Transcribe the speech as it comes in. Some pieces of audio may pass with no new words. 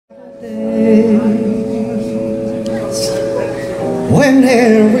When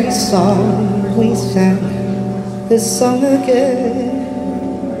every song we sang is sung again.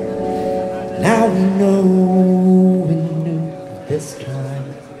 Now we know we knew this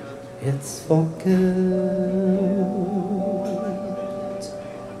time it's for good,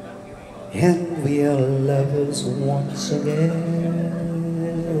 and we are lovers once again.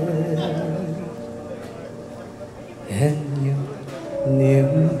 And you knew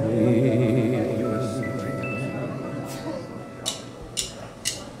me.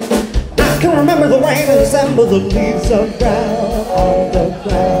 I can remember the rain in December, the leaves are brown on the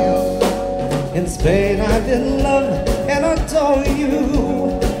ground. In Spain I did love and adore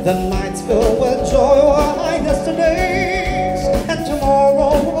you. The nights filled with joy were my yesterdays, and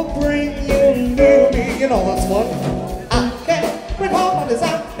tomorrow will bring you near me. You know that's what I can't recall my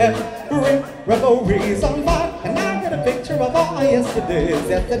desire. Every revelry's on fire, and I get a picture of all my yesterdays.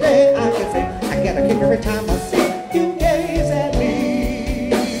 Yesterday I can say I get a kick every time I see you gaze at me.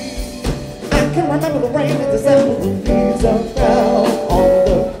 I can remember the rain in December, the leaves are brown on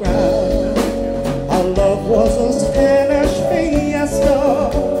the ground. Our love was a Spanish fiesta,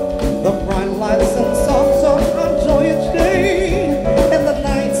 the bright lights and songs of our joy each day, and the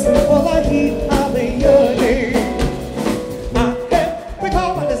nights full of heat of the yearning. I can't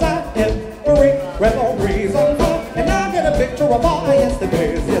recall my desire, every revelry's on fire, and I get a picture of all my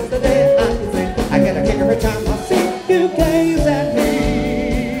yesterdays. Yesterday I can say I get a kick every time I see you gaze at me.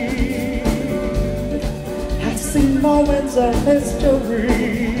 I see moments of history.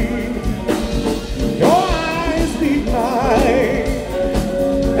 Your eyes beat mine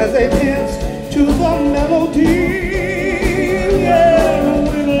as they dance to the melody. Yeah,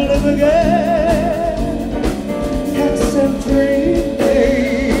 we'll live again, concentrating.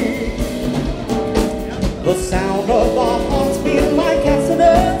 The sound of our hearts beat like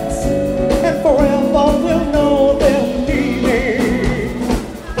accidents, and forever we'll know their meaning.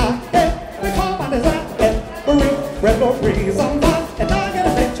 I can't recall my desire, every revelry's on fire, and I get a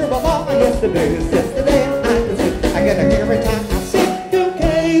picture of all my yesterdays. Yesterday I can see, I get a hear every time I see you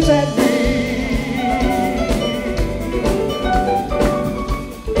gaze at me.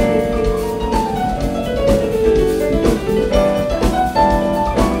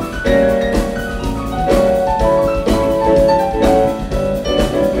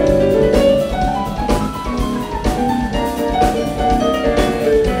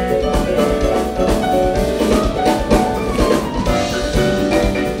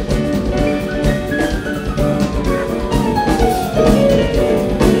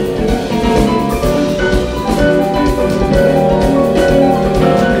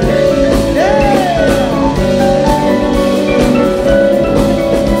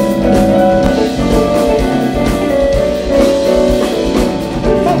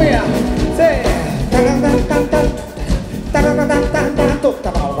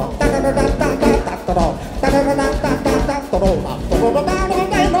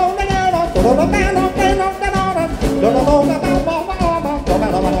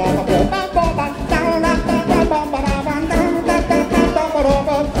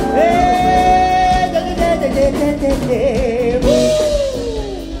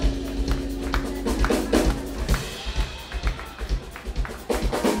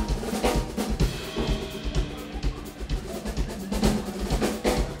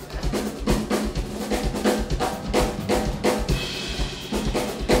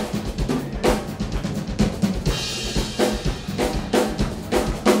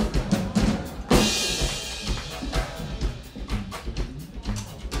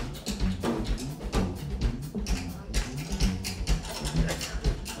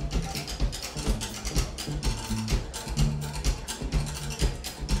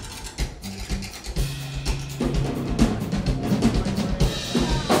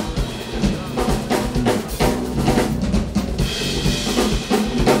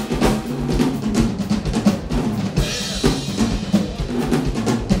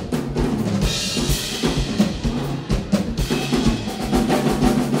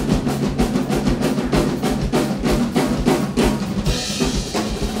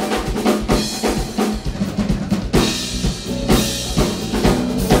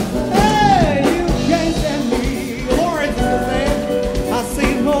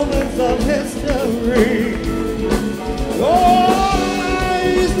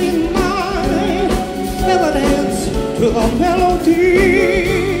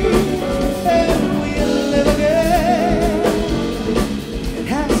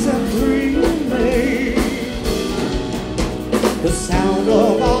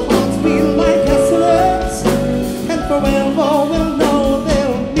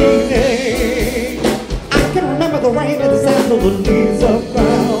 the leaves of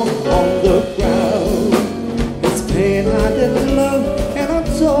brown on the ground. It's pain I didn't love, and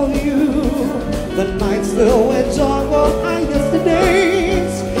I told you the nights still went on for our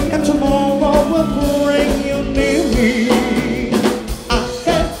yesterdays, and tomorrow will bring you near me. I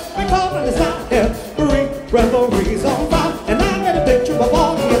had been calling this out every revelries on fire, and I get a picture of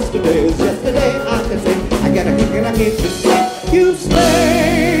all yesterdays. Yesterday I can say I get a kick and I can't just